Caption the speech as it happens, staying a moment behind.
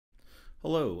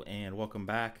Hello and welcome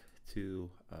back to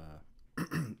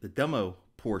the demo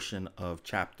portion of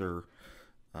Chapter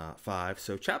 5.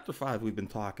 So Chapter 5, we've been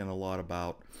talking a lot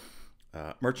about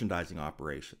merchandising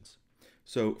operations.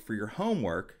 So for your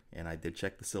homework, and I did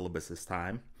check the syllabus this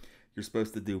time, you're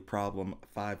supposed to do problem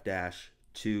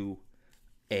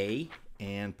 5-2A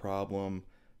and problem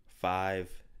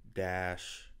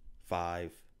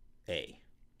 5-5A.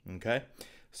 Okay,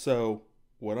 so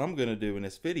what I'm going to do in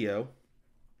this video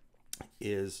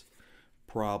is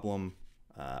problem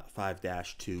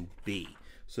 5-2B.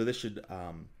 So this should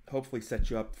hopefully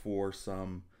set you up for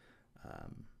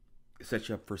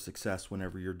success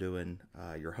whenever you're doing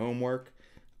your homework.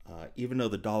 Even though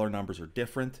the dollar numbers are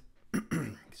different,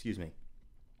 excuse me,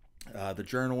 the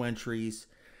journal entries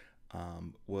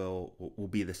will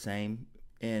be the same,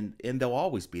 and they'll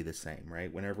always be the same,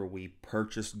 right? Whenever we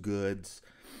purchase goods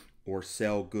or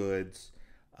sell goods,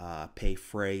 pay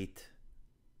freight,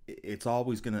 it's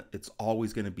always gonna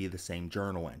be the same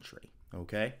journal entry.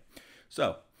 Okay,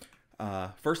 so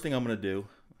first thing I'm gonna do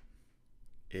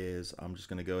is I'm just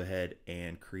gonna go ahead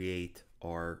and create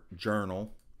our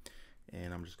journal,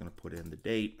 and I'm just gonna put in the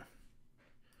date.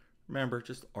 Remember,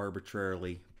 just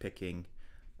arbitrarily picking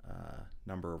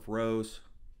number of rows.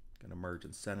 Gonna merge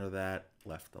and center that,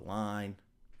 left align,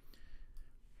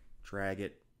 drag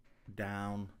it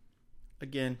down.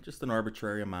 Again, just an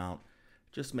arbitrary amount.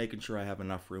 Just making sure I have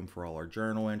enough room for all our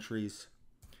journal entries.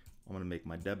 I'm going to make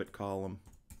my debit column,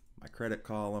 my credit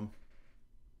column.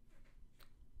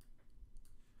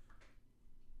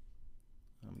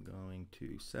 I'm going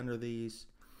to center these,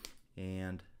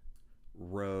 and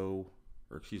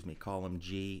column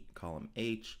G, column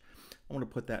H. I want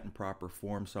to put that in proper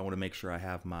form, so I want to make sure I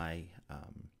have my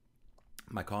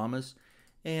my commas,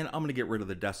 and I'm going to get rid of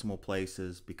the decimal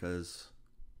places because,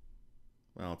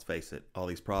 well, let's face it, all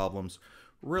these problems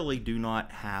really do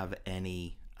not have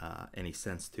any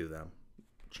sense to them.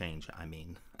 Change, I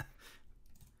mean.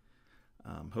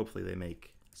 Hopefully they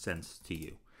make sense to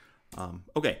you.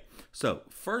 Okay, so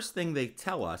first thing they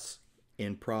tell us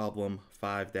in problem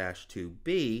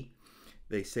 5-2B,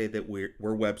 they say that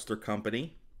we're Webster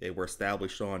Company. They were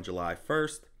established on July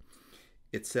 1st.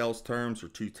 Its sales terms are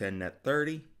 210 net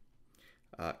 30.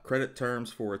 Credit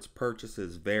terms for its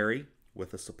purchases vary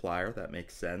with a supplier. That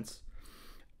makes sense.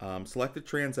 Selected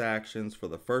transactions for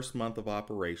the first month of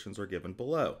operations are given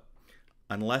below.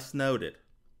 Unless noted,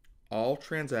 all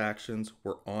transactions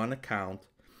were on account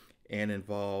and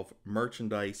involve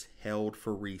merchandise held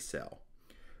for resale.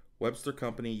 Webster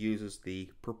Company uses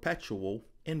the perpetual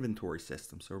inventory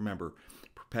system. So remember,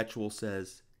 perpetual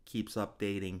says keeps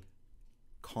updating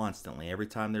constantly. Every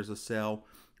time there's a sale,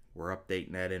 we're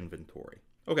updating that inventory.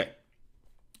 Okay,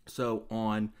 so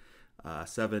on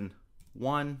 7-1,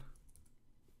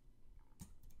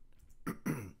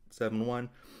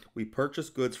 we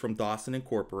purchased goods from Dawson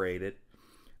Incorporated,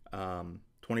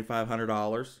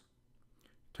 $2,500,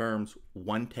 terms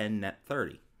 110 net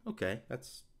 30. Okay,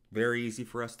 that's very easy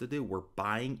for us to do. We're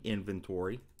buying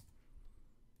inventory,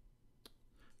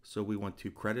 so we want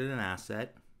to credit an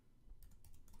asset,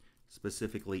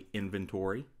 specifically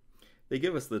inventory. They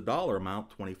give us the dollar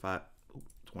amount,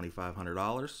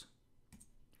 $2,500,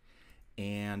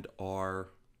 and our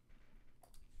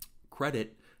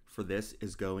credit for this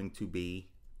is going to be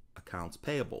accounts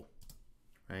payable,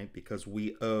 right? Because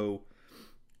we owe,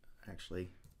 actually,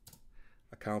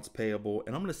 accounts payable,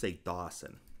 and I'm going to say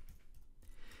Dawson.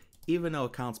 Even though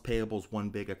accounts payable is one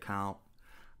big account,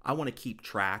 I want to keep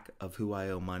track of who I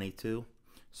owe money to.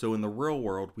 So in the real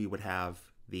world, we would have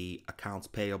the accounts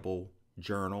payable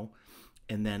journal,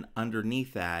 and then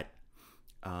underneath that,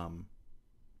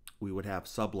 we would have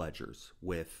subledgers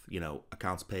with,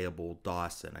 accounts payable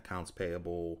Dawson, accounts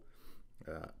payable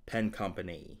Pen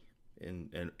Company,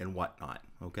 and whatnot.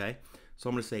 Okay, so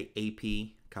I'm going to say AP,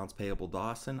 accounts payable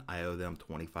Dawson. I owe them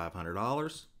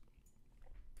 $2,500.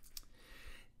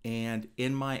 And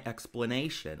in my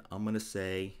explanation, I'm going to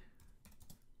say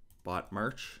bought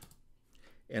merch,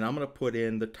 and I'm going to put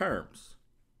in the terms.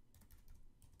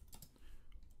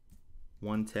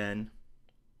 110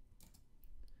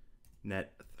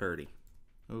 net 30.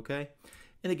 Okay,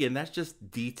 and again, that's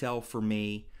just detail for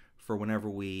me for whenever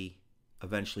we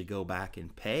eventually go back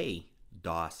and pay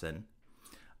Dawson.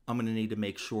 I'm going to need to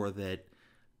make sure that,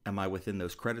 am I within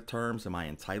those credit terms? Am I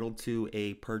entitled to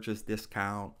a purchase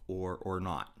discount or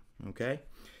not? Okay,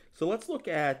 so let's look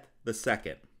at the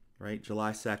second, right?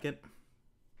 July 2nd,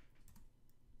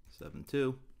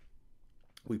 7-2.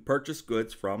 We purchased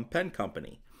goods from Pen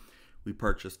Company. We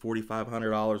purchased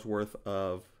 $4,500 worth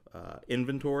of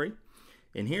inventory,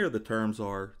 and here the terms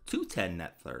are 210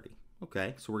 net 30.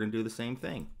 Okay, so we're going to do the same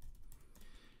thing.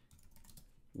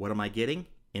 What am I getting?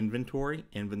 Inventory.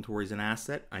 Inventory is an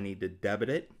asset. I need to debit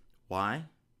it. Why?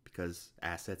 Because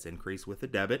assets increase with a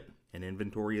debit, and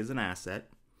inventory is an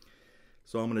asset.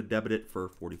 So I'm going to debit it for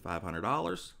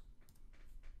 $4,500.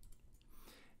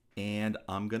 And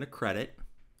I'm going to credit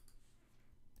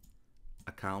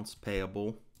accounts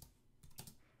payable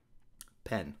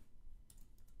pen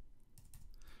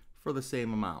for the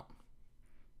same amount,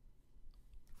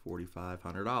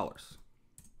 $4,500.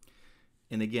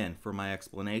 And again, for my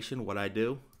explanation, what I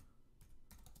do,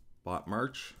 bought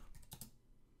merch.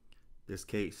 In this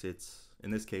case, it's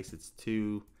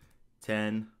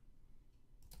 210,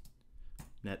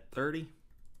 net 30,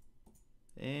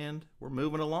 and we're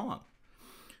moving along.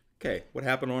 Okay, what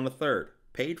happened on the 3rd?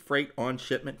 Paid freight on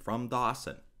shipment from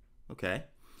Dawson. Okay,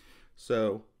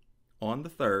 so on the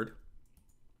 3rd,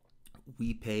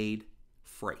 we paid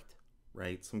freight,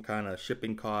 right? Some kind of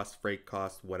shipping cost, freight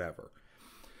cost, whatever.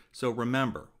 So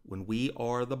remember, when we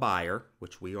are the buyer,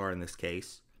 which we are in this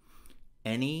case,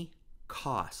 any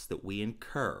costs that we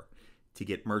incur to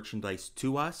get merchandise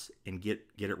to us and get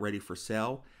it ready for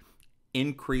sale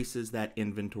increases that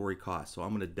inventory cost. So I'm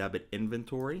going to debit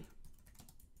inventory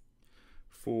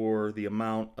for the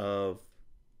amount of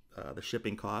the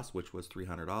shipping cost, which was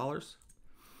 $300.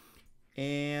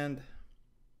 And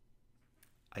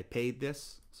I paid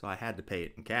this, so I had to pay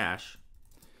it in cash.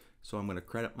 So I'm going to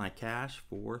credit my cash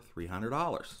for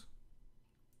 $300.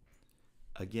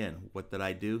 Again, what did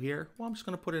I do here? Well, I'm just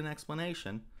going to put in an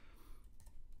explanation.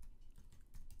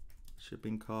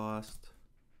 Shipping cost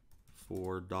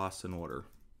for Dawson order.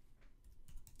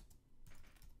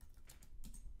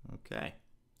 Okay.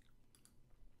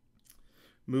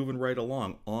 Moving right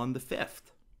along on the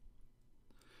 5th.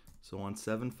 So on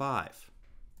 7/5,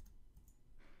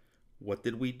 what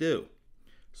did we do?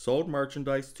 Sold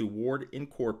merchandise to Ward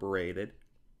Incorporated,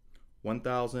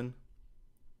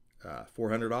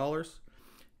 $1,400.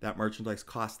 That merchandise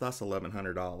cost us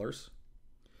 $1,100.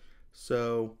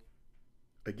 So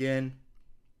again,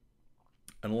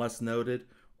 unless noted,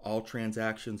 all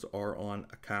transactions are on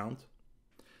account.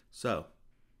 So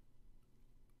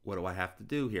what do I have to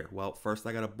do here? Well, first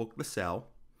I got to book the sale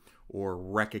or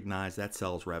recognize that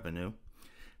sales revenue.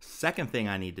 Second thing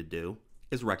I need to do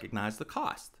is recognize the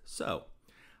cost. So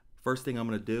first thing I'm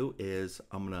going to do is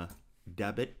I'm going to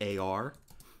debit AR.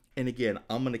 And again,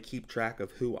 I'm going to keep track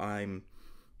of who I'm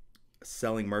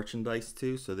selling merchandise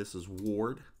to. So this is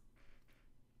Ward.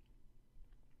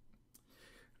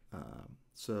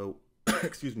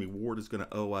 Excuse me, Ward is going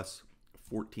to owe us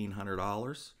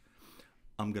 $1,400.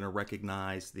 I'm going to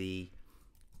recognize the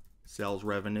sales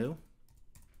revenue,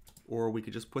 or we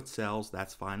could just put sales,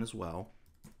 that's fine as well.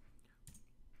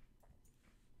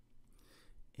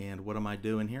 And what am I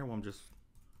doing here? Well, I'm just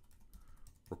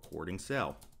recording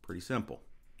sale. Pretty simple,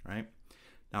 right?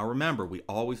 Now remember, we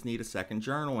always need a second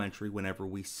journal entry whenever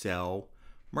we sell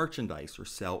merchandise or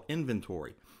sell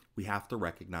inventory. We have to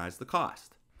recognize the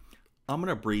cost. I'm going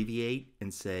to abbreviate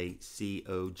and say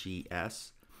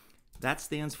COGS. That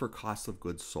stands for cost of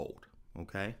goods sold,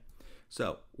 okay?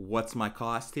 So what's my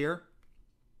cost here?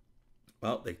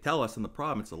 Well, they tell us in the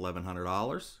problem it's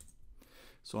 $1,100.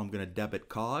 So I'm going to debit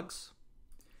COGS.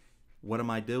 What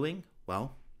am I doing?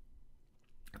 Well,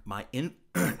 my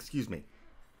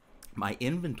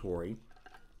inventory,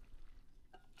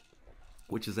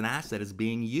 which is an asset, is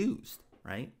being used,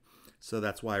 right? So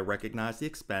that's why I recognize the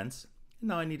expense. And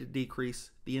now I need to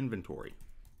decrease the inventory.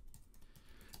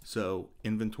 So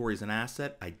inventory is an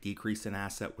asset. I decrease an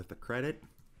asset with a credit,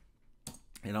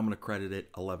 and I'm going to credit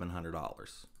it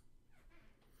 $1,100.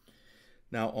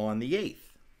 Now on the 8th,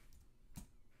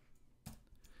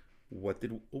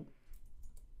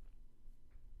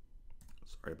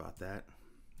 sorry about that.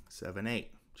 7/8,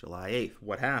 July 8th.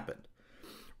 What happened?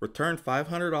 Returned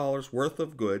 $500 worth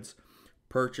of goods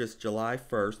purchased July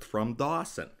 1st from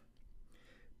Dawson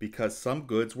because some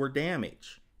goods were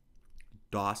damaged.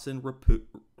 Dawson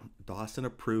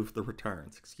approved the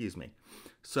returns. Excuse me.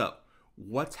 So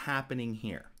what's happening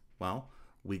here? Well,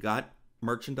 we got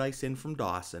merchandise in from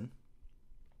Dawson.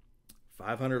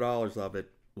 $500 of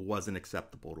it wasn't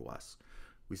acceptable to us.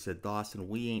 We said, Dawson,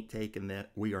 we ain't taking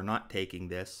that. We are not taking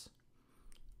this.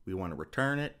 We want to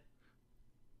return it.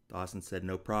 Dawson said,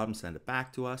 no problem, send it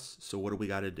back to us. So what do we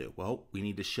got to do? Well, we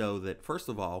need to show that, first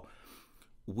of all,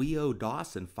 we owe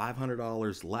Dawson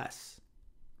 $500 less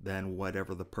than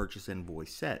whatever the purchase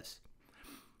invoice says.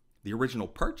 The original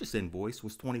purchase invoice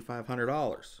was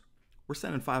 $2,500. We're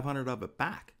sending $500 of it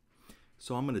back.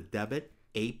 So I'm going to debit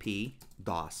AP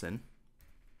Dawson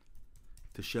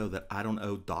to show that I don't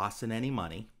owe Dawson any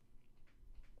money.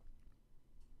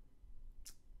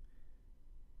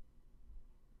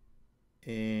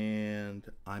 And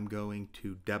I'm going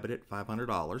to debit it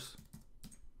 $500.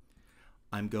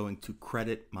 I'm going to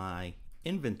credit my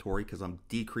inventory because I'm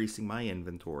decreasing my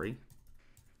inventory,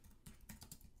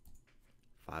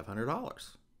 $500.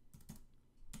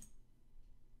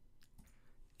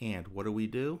 And what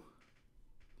do?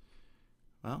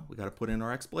 Well, we got to put in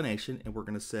our explanation, and we're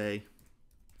going to say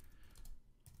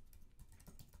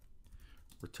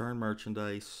return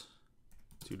merchandise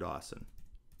to Dawson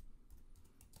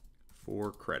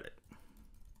for credit.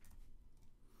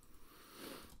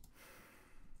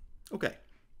 Okay.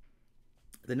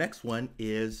 The next one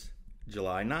is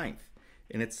July 9th,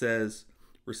 and it says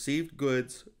received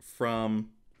goods from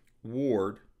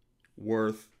Ward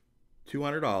worth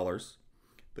 $200.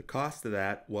 The cost of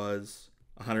that was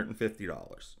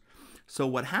 $150. So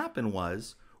what happened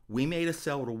was we made a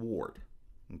sale to Ward.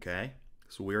 Okay,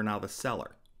 so we are now the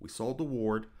seller. We sold to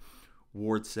Ward.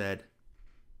 Ward said,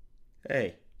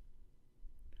 hey,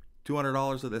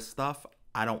 $200 of this stuff,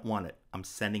 I don't want it. I'm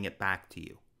sending it back to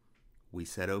you. We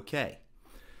said, okay.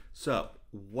 So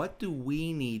what do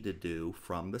we need to do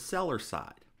from the seller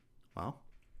side? Well,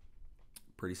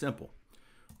 pretty simple.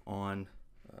 On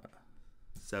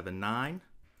 7-9,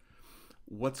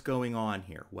 what's going on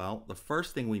here? Well, the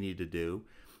first thing we need to do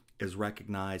is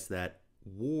recognize that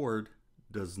Ward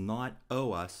does not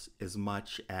owe us as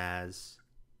much as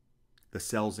the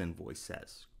sales invoice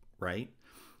says, right?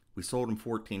 We sold him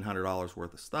 $1,400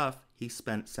 worth of stuff. He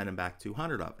sent him back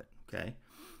 200 of it, okay?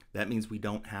 That means we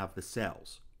don't have the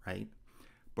sales, right?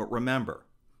 But remember,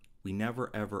 we never,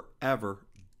 ever, ever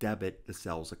debit the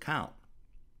sales account.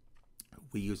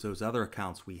 We use those other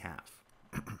accounts we have,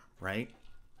 right?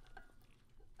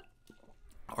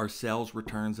 Our sales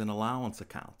returns and allowance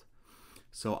account.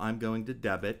 So I'm going to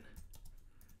debit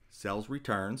sales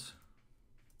returns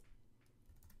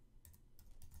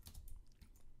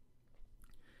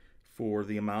for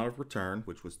the amount of return,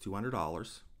 which was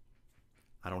 $200.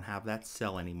 I don't have that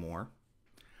cell anymore.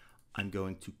 I'm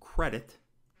going to credit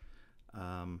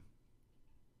AR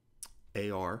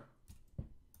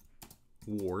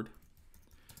Ward,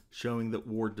 showing that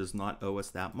Ward does not owe us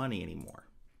that money anymore.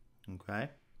 Okay?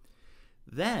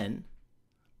 Then,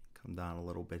 come down a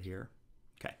little bit here.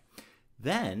 Okay.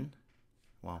 Then,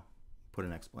 well, put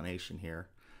an explanation here.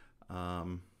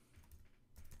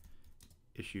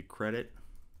 Issued credit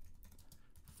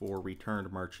for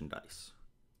returned merchandise.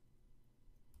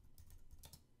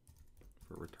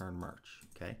 For return merch,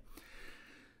 okay?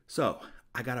 So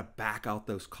I got to back out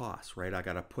those costs, right? I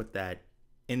got to put that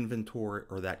inventory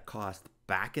or that cost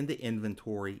back into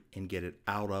inventory and get it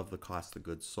out of the cost of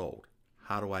goods sold.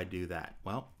 How do I do that?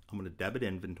 Well, I'm going to debit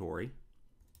inventory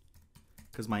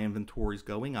because my inventory is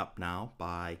going up now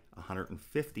by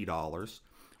 $150.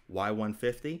 Why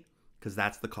 150? Because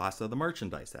that's the cost of the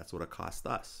merchandise. That's what it cost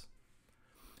us.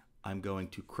 I'm going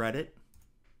to credit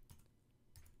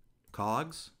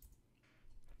COGS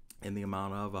in the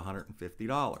amount of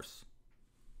 $150.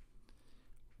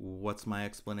 What's my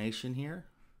explanation here?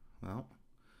 Well,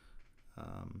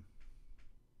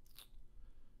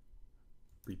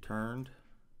 returned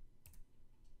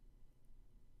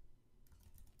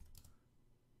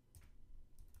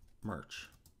merch.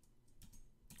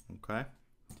 Okay.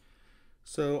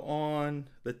 So on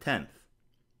the 10th,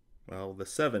 well, the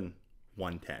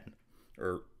 7/110,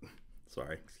 or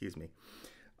sorry, excuse me,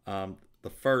 the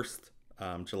first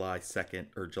July 2nd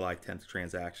or July 10th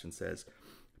transaction says,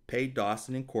 paid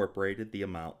Dawson Incorporated the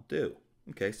amount due.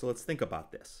 Okay, so let's think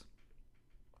about this.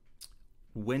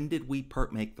 When did we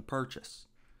make the purchase?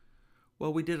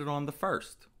 Well, we did it on the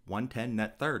 1st, 110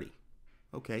 net 30.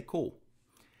 Okay, cool.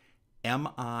 Am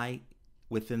I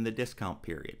within the discount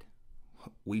period?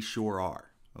 We sure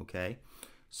are, okay?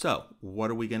 So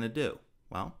what are we going to do?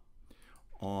 Well,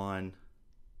 on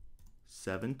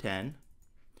 7/10,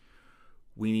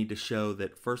 we need to show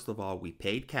that, first of all, we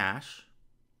paid cash,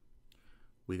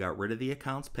 we got rid of the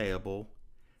accounts payable,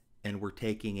 and we're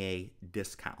taking a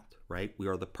discount, right? We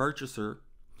are the purchaser,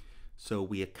 so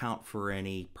we account for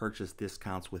any purchase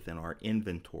discounts within our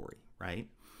inventory, right?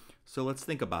 So let's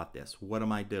think about this. What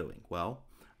am I doing? Well,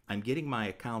 I'm getting my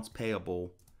accounts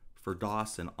payable for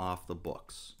Dawson off the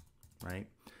books, right?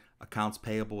 Accounts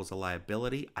payable is a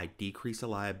liability. I decrease a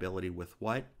liability with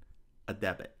what? A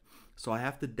debit. So I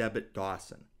have to debit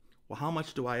Dawson. Well, how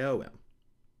much do I owe him?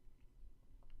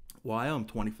 Well, I owe him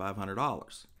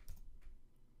 $2,500.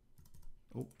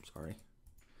 Oh, sorry.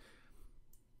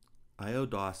 I owe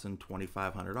Dawson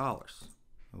 $2,500.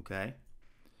 Okay.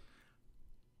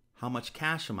 How much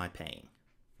cash am I paying?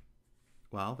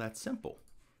 Well, that's simple.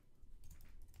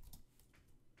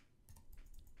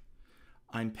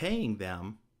 I'm paying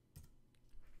them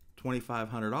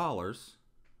 $2,500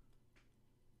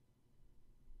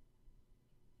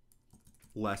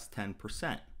 less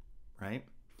 10%, right?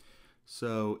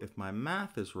 So if my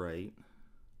math is right,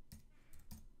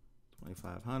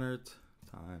 2,500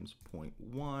 times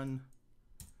 0.1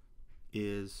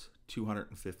 is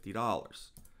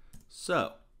 $250.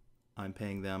 So I'm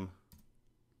paying them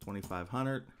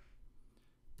 2,500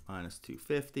 minus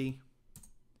 250.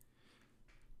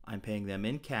 I'm paying them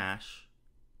in cash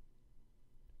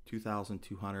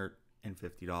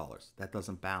 $2,250. That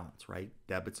doesn't balance, right?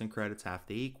 Debits and credits have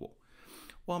to equal.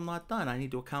 Well, I'm not done. I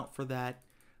need to account for that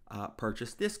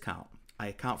purchase discount. I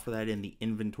account for that in the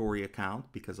inventory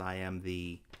account because I am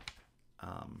the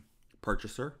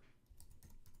purchaser.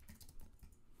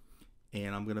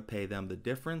 And I'm going to pay them the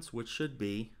difference, which should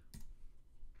be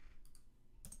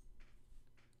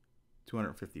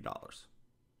 $250.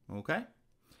 Okay?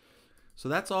 So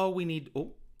that's all we need.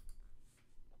 Oh,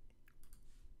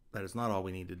 that is not all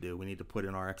we need to do. We need to put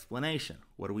in our explanation.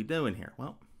 What are we doing here?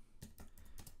 Well,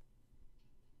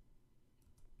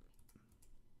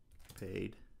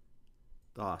 paid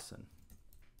Dawson.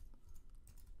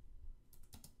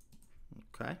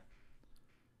 Okay.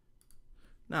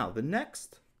 Now, the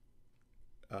next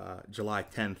July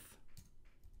 10th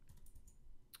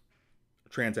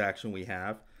transaction we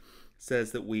have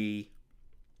says that we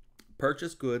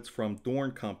purchase goods from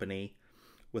Dorn Company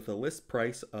with a list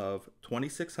price of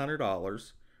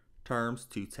 $2,600, terms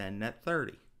 210 net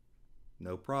 30.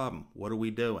 No problem. What are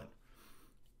we doing?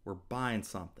 We're buying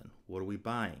something. What are we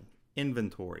buying?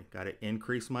 Inventory. Got to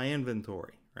increase my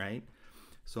inventory, right?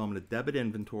 So I'm going to debit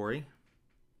inventory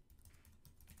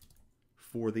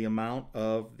for the amount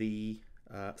of the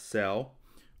sell,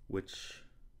 which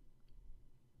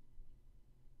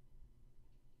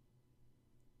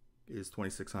is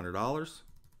 $2,600.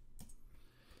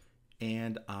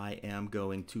 And I am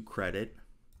going to credit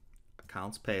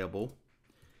accounts payable.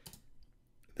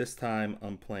 This time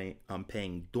I'm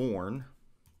paying Dorn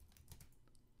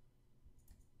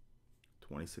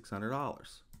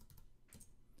 $2,600.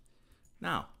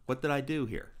 Now, what did I do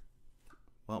here?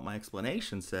 Well, my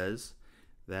explanation says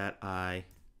that I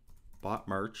bought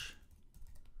merch.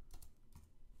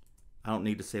 I don't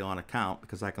need to say on account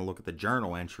because I can look at the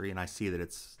journal entry and I see that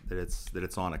it's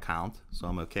on account, so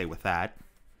I'm okay with that.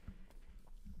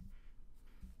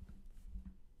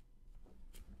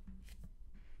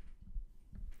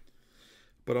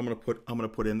 But I'm gonna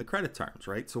put in the credit terms,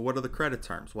 right? So what are the credit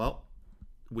terms? Well,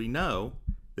 we know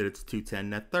that it's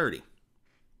 210 net 30.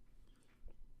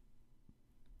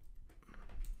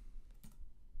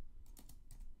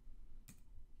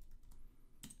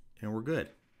 And we're good.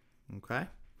 Okay.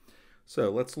 So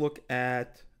let's look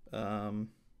at July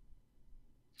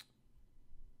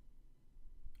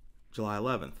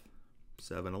 11th,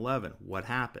 7-11. What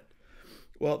happened?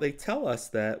 Well, they tell us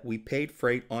that we paid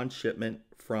freight on shipment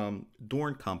from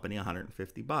Dorn Company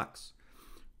 $150.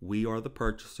 We are the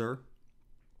purchaser.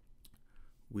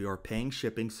 We are paying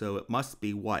shipping, so it must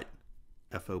be what?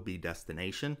 FOB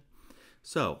destination.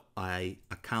 So I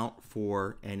account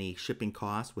for any shipping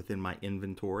costs within my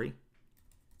inventory.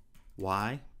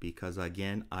 Why? Because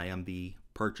again, I am the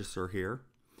purchaser here.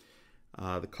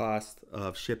 The cost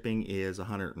of shipping is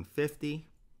 $150.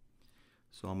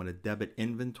 So I'm going to debit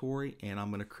inventory and I'm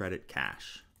going to credit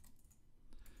cash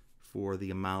for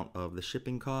the amount of the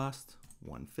shipping cost,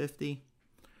 $150.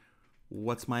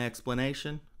 What's my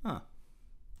explanation?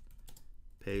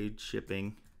 Paid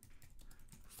shipping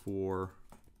for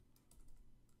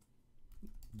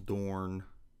Dorn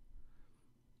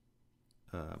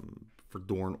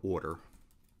order.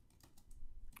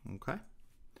 Okay.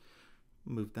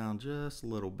 Move down just a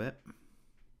little bit.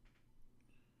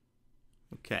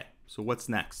 Okay, so what's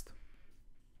next?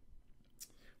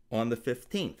 On the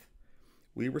 15th,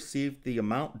 we received the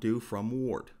amount due from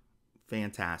Ward.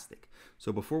 Fantastic.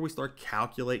 So before we start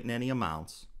calculating any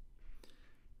amounts,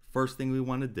 first thing we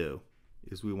want to do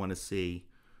is we want to see,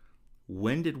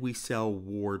 when did we sell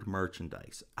Ward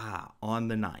merchandise? On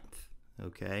the 9th.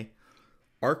 Okay.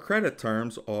 Our credit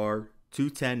terms are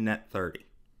 210 net 30.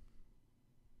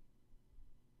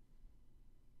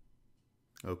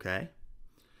 Okay.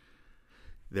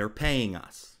 They're paying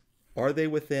us. Are they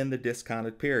within the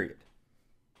discounted period?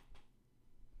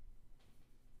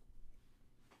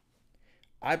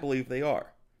 I believe they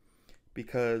are,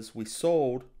 because we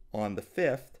sold on the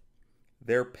 5th.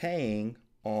 They're paying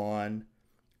on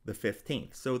the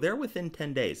 15th. So they're within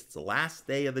 10 days. It's the last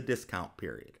day of the discount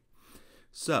period.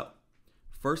 So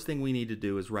first thing we need to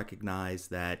do is recognize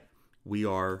that we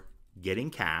are getting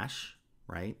cash,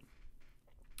 right?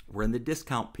 We're in the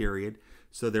discount period,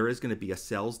 so there is going to be a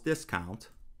sales discount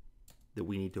that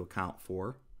we need to account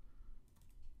for.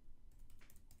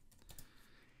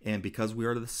 And because we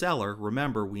are the seller,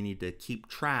 remember, we need to keep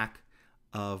track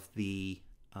of the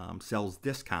sales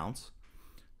discounts.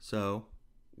 So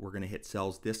we're going to hit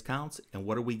sales discounts. And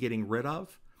what are we getting rid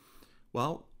of?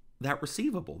 Well, that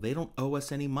receivable. They don't owe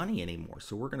us any money anymore.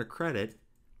 So we're going to credit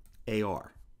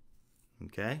AR.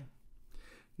 Okay?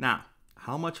 Now,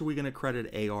 how much are we going to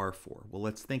credit AR for? Well,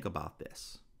 let's think about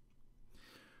this.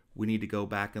 We need to go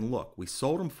back and look. We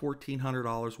sold them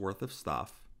 $1,400 worth of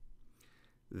stuff.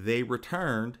 They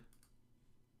returned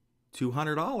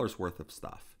 $200 worth of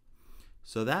stuff.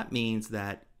 So that means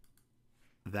that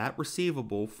that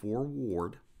receivable for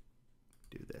Ward,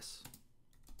 do this,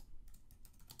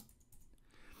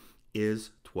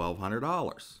 is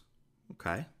 $1,200.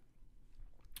 Okay.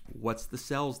 What's the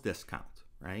sales discount,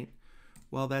 right?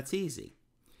 Well, that's easy.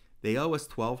 They owe us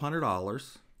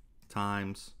 $1,200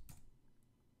 times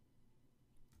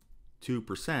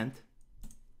 2%,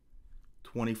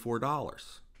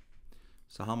 $24.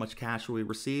 So how much cash are we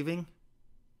receiving?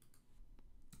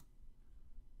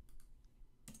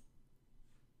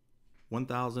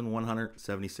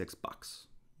 $1,176.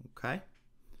 Okay.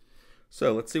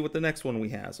 So let's see what the next one we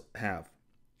have.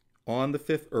 On the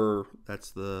 5th, or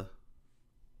that's the,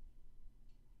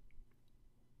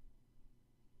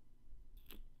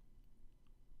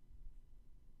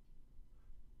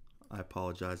 I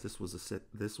apologize. This was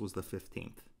the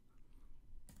 15th.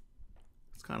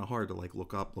 It's kind of hard to like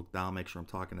look up, look down, make sure I'm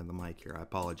talking to the mic here. I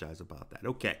apologize about that.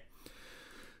 Okay.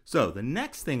 So the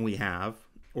next thing we have,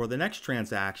 or the next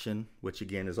transaction, which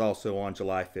again is also on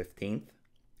July 15th,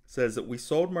 says that we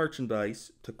sold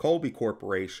merchandise to Colby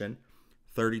Corporation,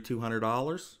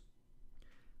 $3,200.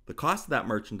 The cost of that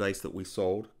merchandise that we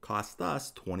sold cost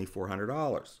us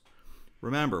 $2,400.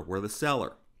 Remember, we're the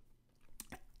seller.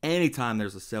 Anytime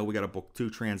there's a sale, we got to book 2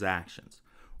 transactions.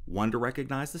 One to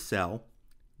recognize the sale,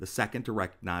 the second to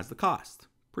recognize the cost.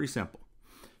 Pretty simple.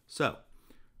 So,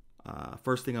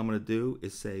 first thing I'm going to do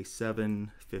is say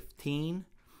 715.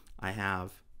 I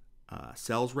have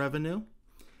sales revenue,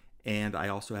 and I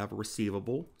also have a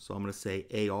receivable. So I'm going to say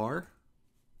AR,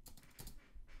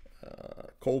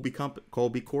 Colby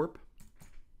Corp.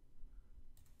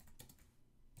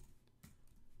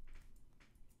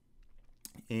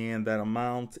 And that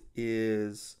amount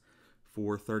is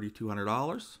for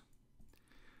 $3,200.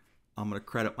 I'm going to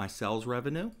credit my sales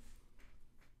revenue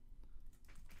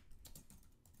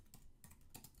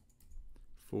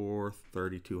for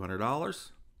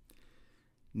 $3,200.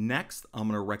 Next, I'm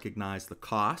going to recognize the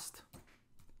cost.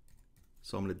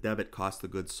 So I'm going to debit cost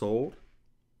of goods sold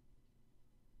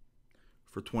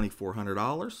for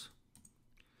 $2,400.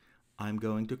 I'm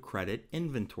going to credit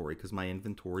inventory because my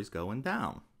inventory is going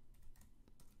down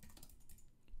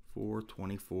for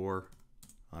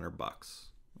 $2,400.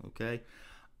 Okay.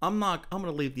 I'm going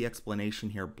to leave the explanation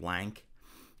here blank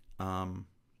for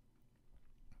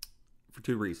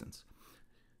 2 reasons.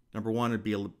 Number 1, it'd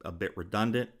be a bit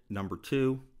redundant. Number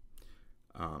 2,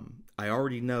 I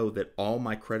already know that all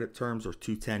my credit terms are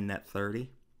 210 net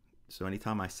 30. So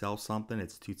anytime I sell something,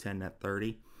 it's 210 net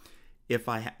 30. If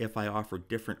I offer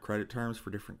different credit terms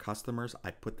for different customers,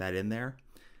 I put that in there.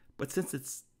 But since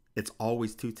it's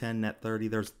always 210 net 30,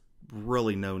 there's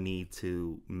really no need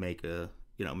to make a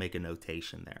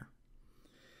notation there.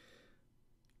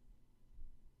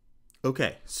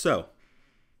 Okay, so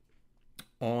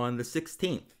on the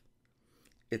 16th,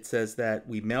 it says that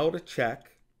we mailed a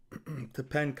check to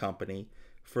Penn Company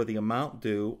for the amount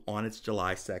due on its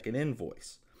July 2nd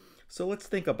invoice. So let's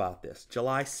think about this.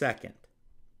 July 2nd,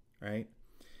 right?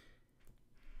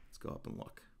 Let's go up and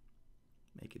look.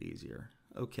 Make it easier.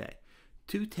 Okay,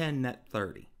 210 net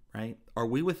 30, right? Are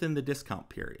we within the discount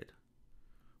period?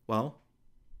 Well,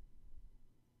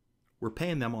 we're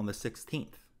paying them on the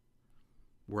 16th.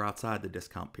 We're outside the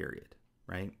discount period,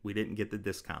 right? We didn't get the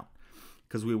discount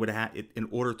because we would have, in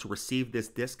order to receive this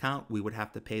discount, we would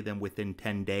have to pay them within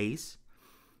 10 days.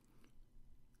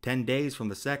 10 days from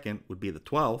the 2nd would be the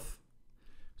 12th.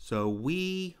 So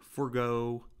we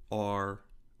forgo our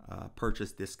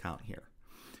purchase discount here.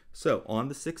 So on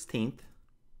the 16th,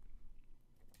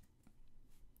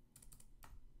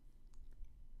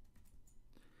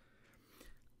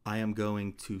 I am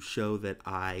going to show that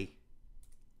I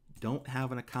don't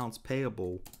have an accounts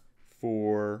payable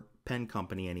for Penn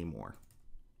Company anymore.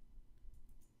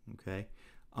 Okay,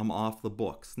 I'm off the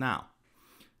books. Now,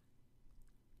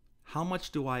 how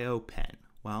much do I owe Penn?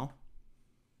 Well,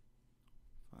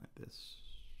 find this.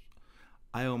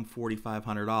 I owe them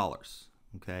 $4,500.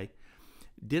 Okay,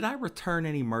 did I return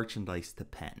any merchandise to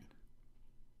Penn?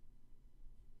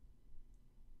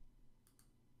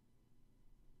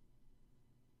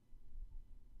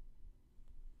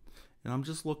 And I'm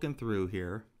just looking through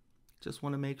here Just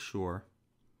want to make sure.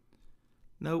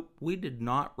 Nope, we did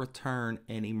not return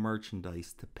any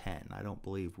merchandise to Penn. I don't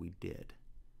believe we did.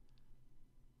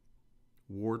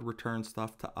 Ward returned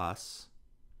stuff to us.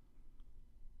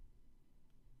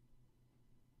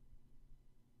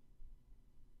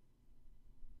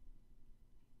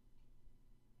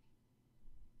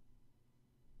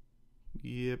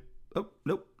 Yep. Oh,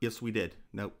 nope. Yes, we did.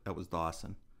 Nope, that was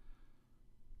Dawson.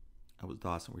 That was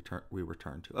Dawson we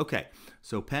returned to. Okay,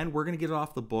 so Penn, we're going to get it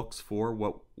off the books for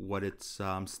what it's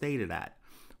stated at.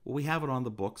 Well, we have it on the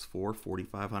books for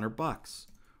 $4,500.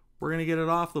 We're going to get it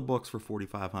off the books for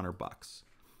 $4,500.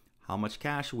 How much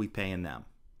cash are we paying them?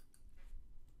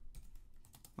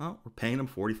 Well, we're paying them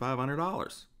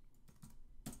 $4,500.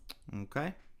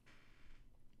 Okay.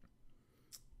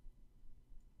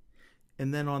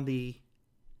 And then on the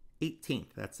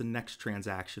 18th, that's the next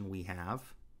transaction we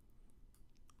have.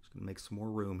 Just going to make some more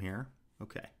room here.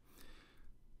 Okay.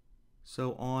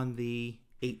 So on the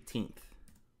 18th,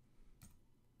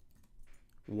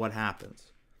 what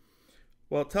happens?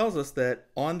 Well, it tells us that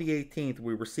on the 18th,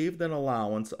 we received an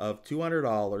allowance of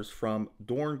 $200 from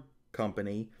Dorn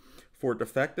Company for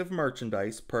defective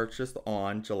merchandise purchased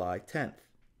on July 10th.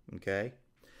 Okay?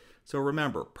 So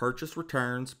remember, purchase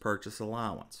returns, purchase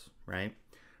allowance, right?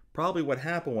 Probably what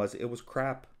happened was it was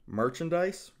crap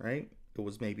merchandise, right? It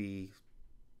was maybe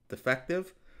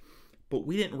defective, but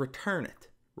we didn't return it,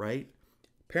 right?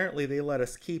 Apparently they let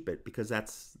us keep it because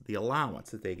that's the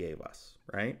allowance that they gave us,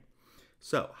 right?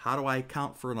 So how do I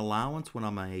account for an allowance when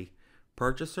I'm a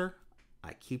purchaser?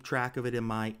 I keep track of it in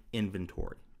my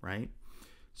inventory, right?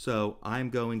 So I'm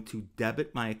going to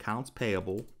debit my accounts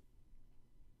payable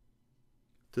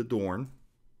to Dorn.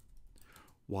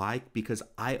 Why? Because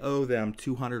I owe them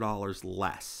 $200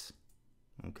 less.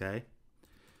 Okay?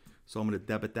 So I'm going to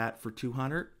debit that for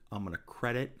 $200. I'm going to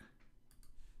credit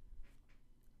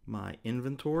my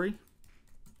inventory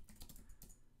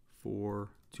for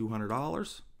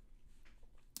 $200.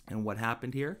 And what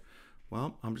happened here?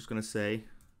 Well, I'm just going to say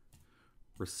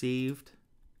received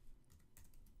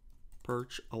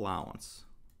purchase allowance.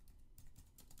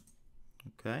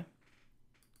 Okay?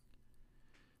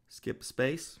 Skip a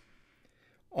space.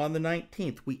 On the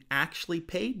 19th, we actually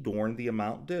paid Dorn the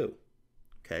amount due.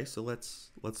 Okay, so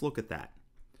let's look at that.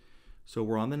 So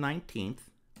we're on the 19th.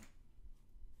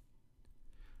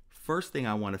 First thing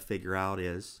I want to figure out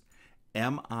is,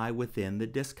 am I within the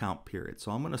discount period?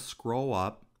 So I'm going to scroll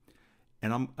up,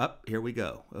 and I'm up. Here we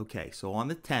go. Okay, so on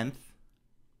the 10th,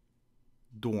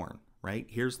 Dorn, right?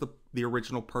 Here's the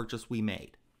original purchase we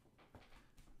made.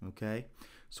 Okay,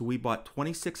 so we bought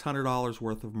 $2,600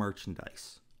 worth of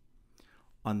merchandise.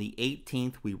 On the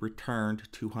 18th, we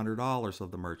returned $200 of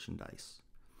the merchandise.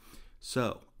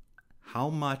 So, how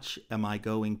much am I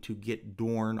going to get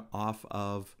Dorn off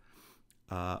of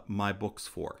my books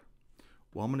for?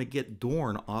 Well, I'm going to get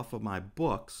Dorn off of my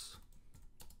books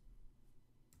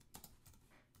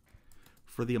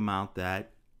for the amount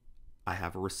that I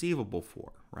have a receivable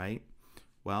for, right?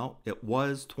 Well, it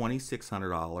was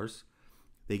 $2,600.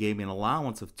 They gave me an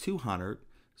allowance of $200.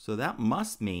 So that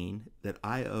must mean that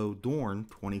I owe Dorn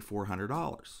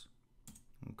 $2,400.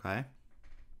 Okay?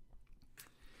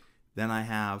 Then I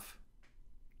have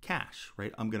cash,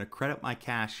 right? I'm going to credit my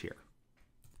cash here.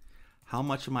 How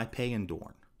much am I paying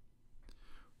Dorn?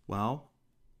 Well,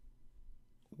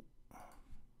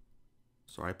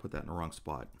 sorry, I put that in the wrong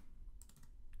spot.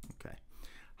 Okay.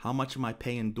 How much am I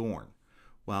paying Dorn?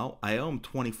 Well, I owe him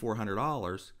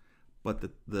 $2,400, but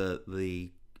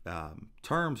the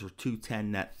terms are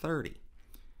 210 net 30.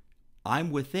 I'm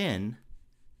within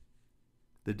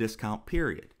the discount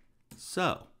period.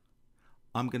 So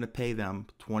I'm going to pay them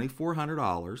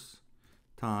 $2,400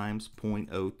 times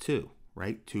 0.02,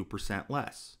 right? 2%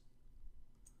 less.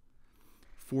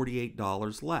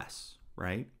 $48 less,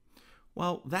 right?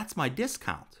 Well, that's my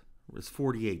discount. It's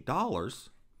 $48.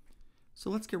 So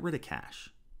let's get rid of cash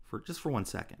for just 1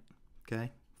 second.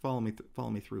 Okay? Follow me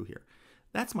through here.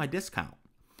 That's my discount.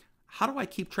 How do I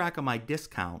keep track of my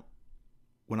discount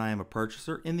when I am a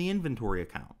purchaser? In the inventory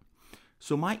account.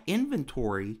 So my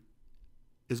inventory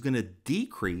is going to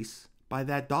decrease by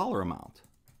that dollar amount.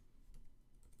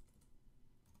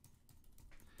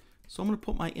 So I'm going to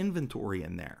put my inventory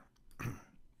in there.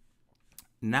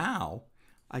 Now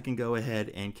I can go ahead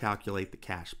and calculate the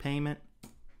cash payment.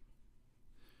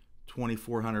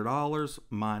 $2,400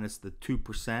 minus the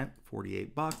 2%,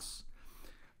 $48.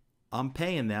 I'm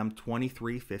paying them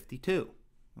 $23.52.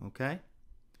 Okay?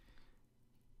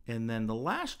 And then the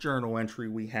last journal entry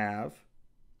we have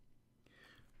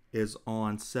is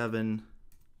on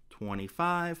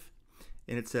 7/25,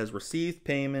 and it says received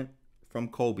payment from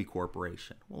Colby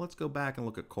Corporation. Well, let's go back and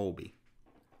look at Colby.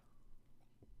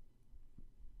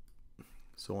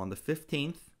 So on the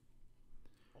 15th,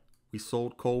 we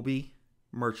sold Colby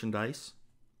merchandise.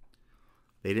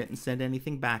 They didn't send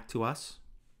anything back to us.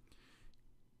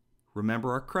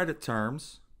 Remember our credit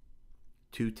terms,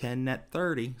 210 net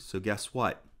 30. So guess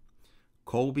what?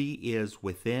 Colby is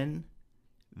within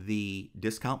the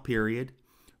discount period.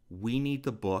 We need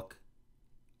to book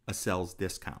a sales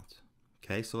discount.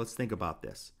 Okay, so let's think about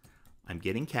this. I'm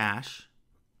getting cash.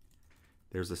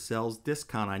 There's a sales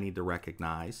discount I need to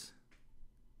recognize.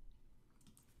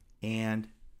 And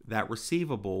that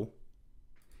receivable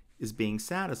is being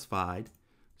satisfied,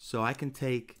 so I can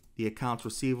take the accounts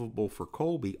receivable for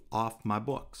Colby off my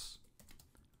books.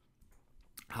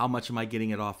 How much am I getting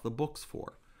it off the books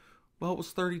for? Well, it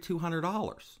was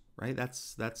 $3,200, right?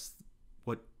 That's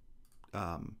what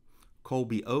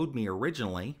Colby owed me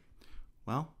originally.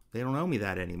 Well, they don't owe me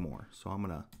that anymore, so I'm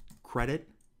going to credit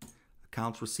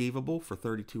accounts receivable for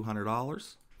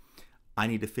 $3,200. I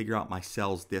need to figure out my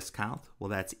sales discount. Well,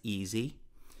 that's easy.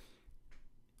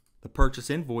 The purchase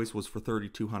invoice was for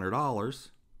 $3,200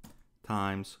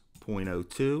 times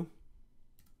 0.02,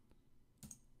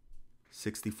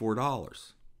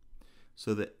 $64.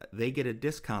 So that they get a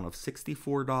discount of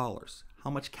 $64. How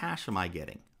much cash am I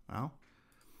getting? Well,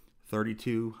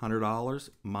 $3,200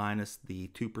 minus the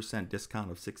 2%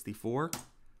 discount of $64.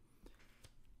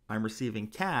 I'm receiving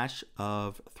cash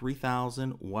of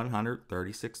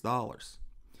 $3,136.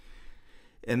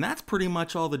 And that's pretty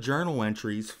much all the journal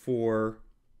entries for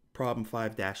problem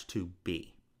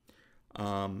 5-2B.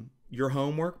 Your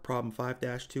homework, problem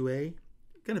 5-2A,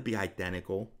 going to be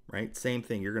identical, right? Same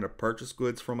thing. You're going to purchase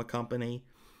goods from a company.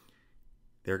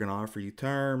 They're going to offer you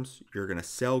terms. You're going to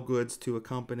sell goods to a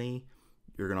company.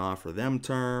 You're going to offer them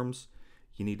terms.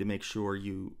 You need to make sure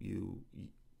you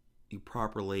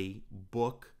properly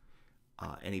book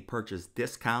any purchase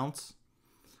discounts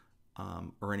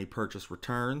or any purchase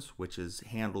returns, which is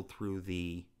handled through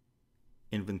the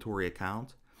inventory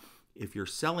account. If you're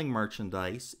selling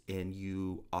merchandise and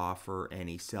you offer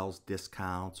any sales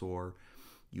discounts or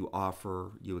you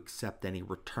accept any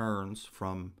returns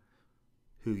from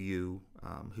who you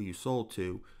sold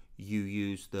to, you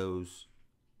use those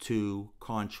two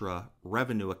contra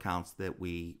revenue accounts that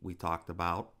we talked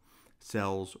about: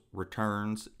 sales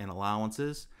returns and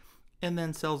allowances, and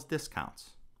then sales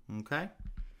discounts. Okay?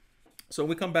 So when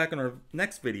we come back in our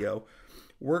next video,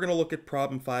 we're going to look at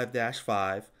problem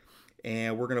 5-5,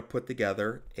 and we're going to put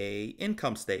together a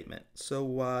income statement.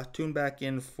 So tune back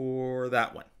in for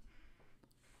that one.